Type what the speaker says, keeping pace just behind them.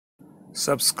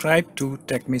Subscribe to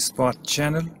TechMeSpot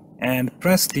channel and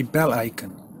press the bell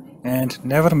icon and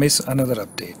never miss another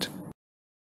update.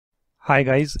 Hi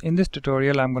guys, in this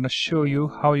tutorial I'm going to show you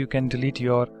how you can delete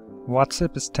your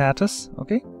WhatsApp status.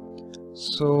 Okay,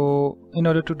 so in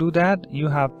order to do that you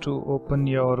have to open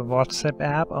your WhatsApp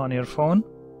app on your phone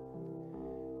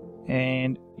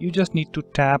and you just need to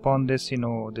tap on this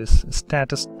this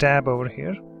status tab over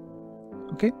here.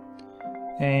 Okay,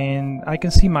 and I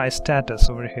can see my status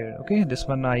over here. Okay, this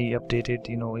one I updated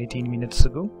 18 minutes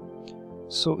ago.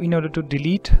 So in order to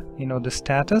delete the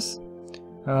status,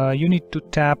 you need to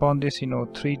tap on this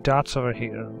three dots over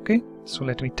here. Okay, so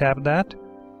let me tap that,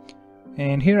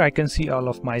 and here I can see all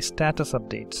of my status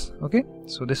updates. Okay,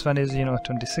 so this one is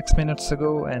 26 minutes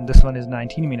ago and this one is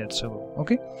 19 minutes ago.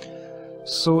 Okay,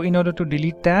 so in order to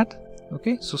delete that,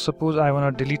 okay, so suppose I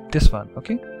want to delete this one.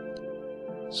 Okay,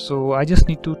 so I just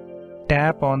need to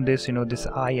tap on this this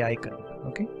eye icon.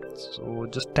 Okay, so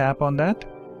just tap on that,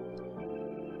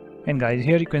 and guys,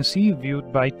 here you can see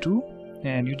viewed by two,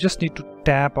 and you just need to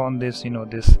tap on this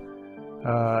this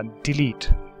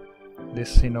delete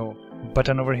this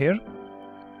button over here,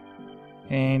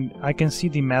 and I can see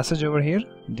the message over here,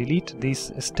 delete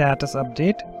this status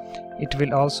update. It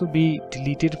will also be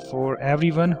deleted for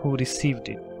everyone who received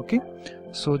it. Okay,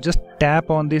 so just tap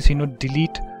on this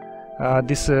delete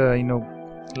this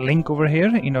link over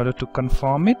here in order to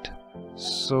confirm it.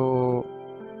 So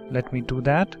let me do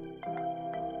that.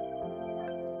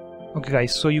 Okay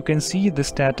guys, so you can see the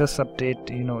status update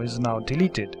is now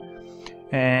deleted,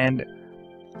 and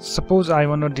suppose I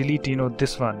want to delete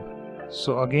this one.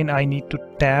 So again I need to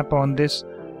tap on this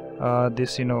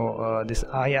this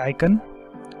eye icon,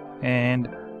 and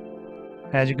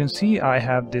as you can see I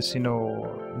have this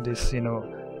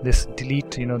this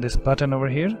delete this button over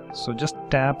here. So just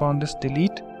tap on this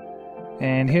delete,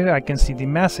 and here I can see the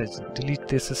message, delete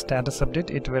this status update.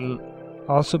 It will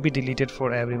also be deleted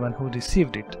for everyone who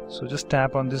received it. So just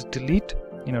tap on this delete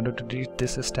in order to delete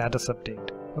this status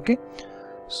update. Okay,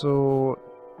 so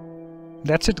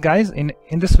that's it guys. In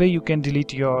this way you can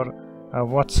delete your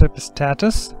WhatsApp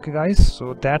status. Okay guys,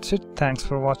 so that's it. Thanks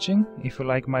for watching. If you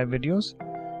like my videos,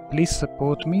 please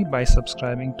support me by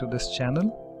subscribing to this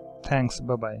channel. Thanks,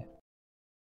 bye bye.